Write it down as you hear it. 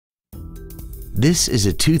This is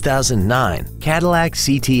a 2009 Cadillac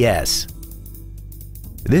CTS.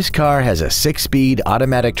 This car has a 6-speed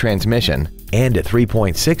automatic transmission and a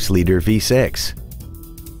 3.6-liter V6.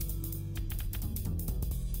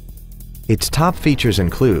 Its top features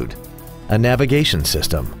include a navigation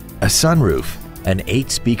system, a sunroof, an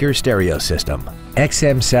 8-speaker stereo system,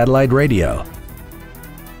 XM satellite radio,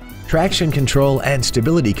 traction control and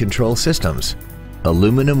stability control systems,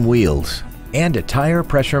 aluminum wheels, and a tire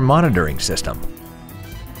pressure monitoring system.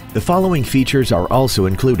 The following features are also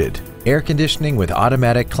included: air conditioning with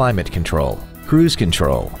automatic climate control, cruise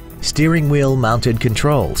control, steering wheel mounted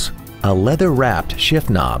controls, a leather-wrapped shift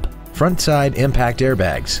knob, front side impact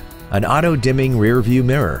airbags, an auto-dimming rear view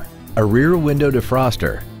mirror, a rear window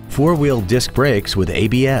defroster, 4-wheel disc brakes with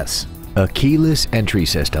ABS, a keyless entry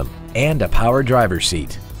system, and a power driver's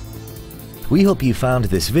seat. We hope you found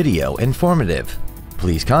this video informative.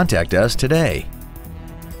 Please contact us today.